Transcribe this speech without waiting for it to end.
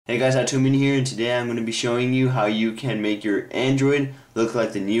Hey guys, HowToMen here, and today I'm going to be showing you how you can make your Android look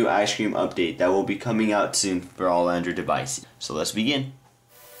like the new ice cream update that will be coming out soon for all Android devices. So let's begin.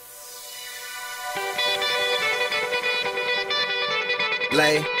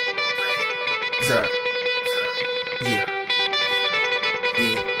 Lay, sir, yeah,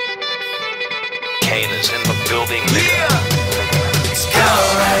 yeah. Kane is in the building.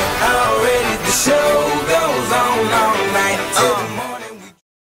 Already the show goes on all night till the morning.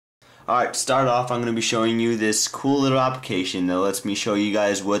 Alright, to start off, I'm going to be showing you this cool little application that lets me show you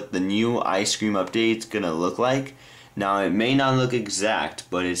guys what the new ice cream update is going to look like. Now, it may not look exact,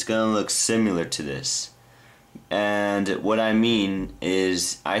 but it's going to look similar to this. And what I mean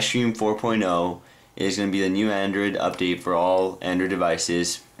is Ice Cream 4.0 is going to be the new Android update for all Android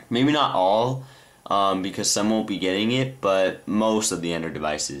devices. Maybe not all, because some won't be getting it, but most of the Android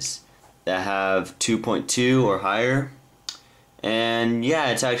devices that have 2.2 or higher. And yeah,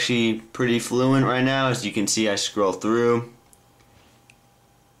 it's actually pretty fluent right now. As you can see, I scroll through.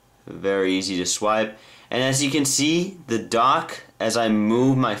 Very easy to swipe. And as you can see, the dock, as I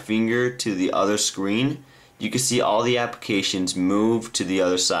move my finger to the other screen, you can see all the applications move to the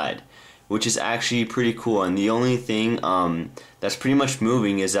other side, which is actually pretty cool. And the only thing that's pretty much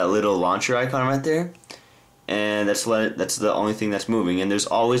moving is that little launcher icon right there. And that's the only thing that's moving. And there's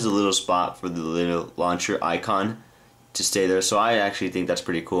always a little spot for the little launcher icon to stay there, so I actually think that's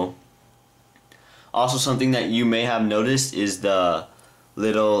pretty cool. Also, something that you may have noticed is the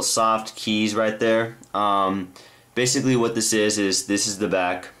little soft keys right there. Basically what this is this is the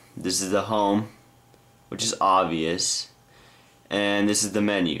back, this is the home, which is obvious, and this is the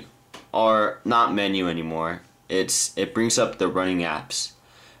menu, or not menu anymore. It brings up the running apps,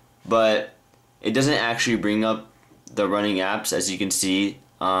 but it doesn't actually bring up the running apps. As you can see,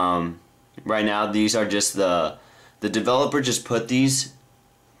 right now these are just the developer just put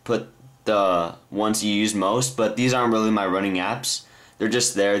the ones you use most, but these aren't really my running apps. They're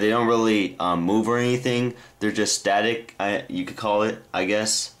just there. They don't really move or anything. They're just static, you could call it, I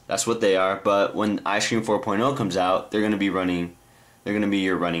guess. That's what they are. But when Ice Cream 4.0 comes out, they're gonna be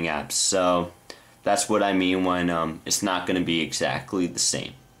your running apps. So that's what I mean when it's not gonna be exactly the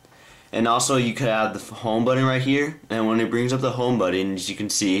same. And also, you could have the home button right here, and when it brings up the home button, as you can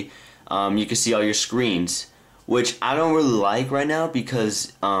see all your screens, which I don't really like right now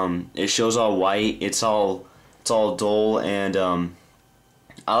because it shows all white. It's all dull, and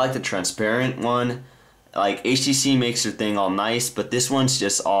I like the transparent one. Like HTC makes their thing all nice, but this one's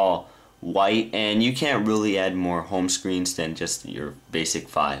just all white, and you can't really add more home screens than just your basic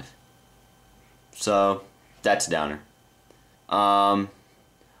 5. So that's a downer.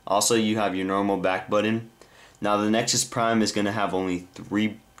 Also, you have your normal back button. Now the Nexus Prime is gonna have only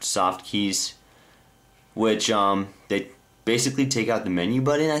 3 soft keys, which they basically take out the menu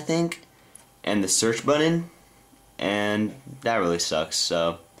button, I think, and the search button, and that really sucks.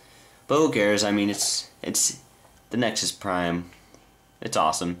 So, but who cares? I mean, it's the Nexus Prime. It's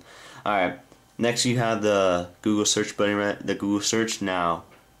awesome. All right, next you have the Google search button, right? The Google search. Now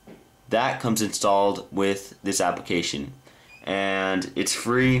that comes installed with this application, and it's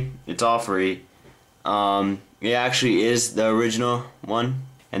free. It's all free. It actually is the original one.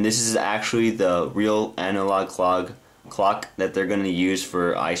 And this is actually the real analog clock that they're going to use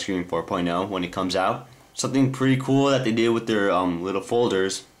for Ice Cream 4.0 when it comes out. Something pretty cool that they did with their little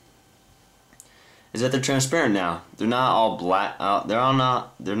folders is that they're transparent now. They're not all black.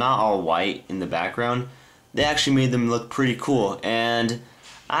 They're not all white in the background. They actually made them look pretty cool, and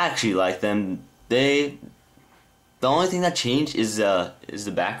I actually like them. The only thing that changed is the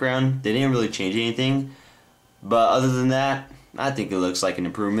background. They didn't really change anything, but other than that, I think it looks like an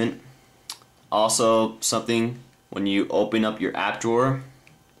improvement. Also, something, when you open up your app drawer,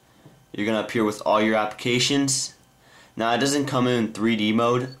 you're going to appear with all your applications. Now, it doesn't come in 3D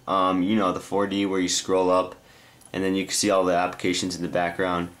mode, you know, the 4D where you scroll up and then you can see all the applications in the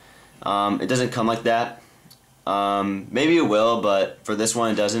background. It doesn't come like that. Maybe it will, but for this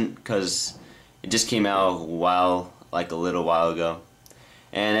one it doesn't, because it just came out a little while ago.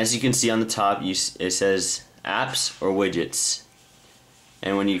 And as you can see on the top, it says apps or widgets,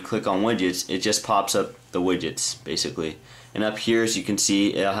 and when you click on widgets, it just pops up the widgets basically. And up here, as you can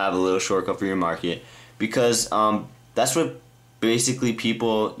see, it'll have a little shortcut for your market, because that's what basically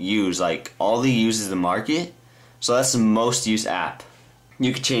people use. Like, all they use is the market, so that's the most used app.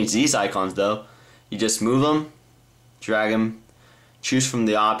 You can change these icons though. You just move them, drag them, choose from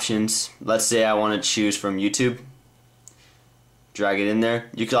the options. Let's say I want to choose from YouTube, drag it in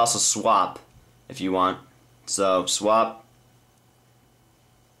there. You could also swap if you want. So swap.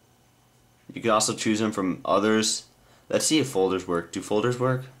 You can also choose them from others. Let's see if folders work. Do folders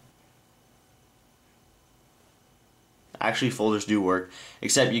work? Actually, folders do work,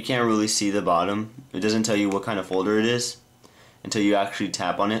 except you can't really see the bottom. It doesn't tell you what kind of folder it is until you actually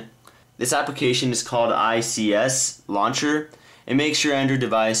tap on it. This application is called Ics Launcher. It makes your Android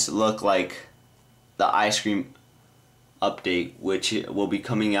device look like the ice cream update, which will be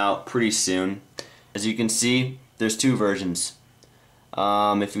coming out pretty soon. As you can see, there's two versions.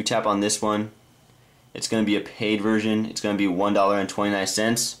 If you tap on this one, it's going to be a paid version. It's going to be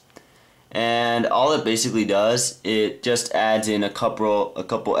 $1.29. And all it basically does, it just adds in a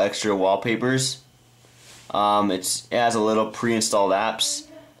couple extra wallpapers. It has a little pre-installed apps.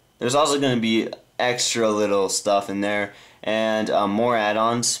 There's also going to be extra little stuff in there and more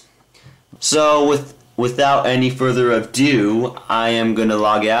add-ons. So without any further ado, I am going to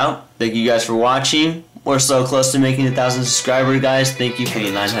log out. Thank you guys for watching. We're so close to making 1,000 subscribers, guys. Thank you for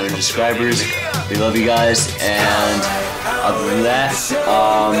the 900 subscribers. We love you guys. And other than that,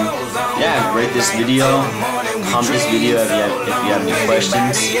 yeah, rate this video, comment this video if you have any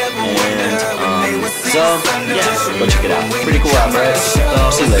questions, and so yeah, go check it out. Pretty cool app, right? So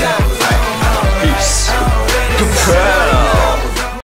I'll see you later.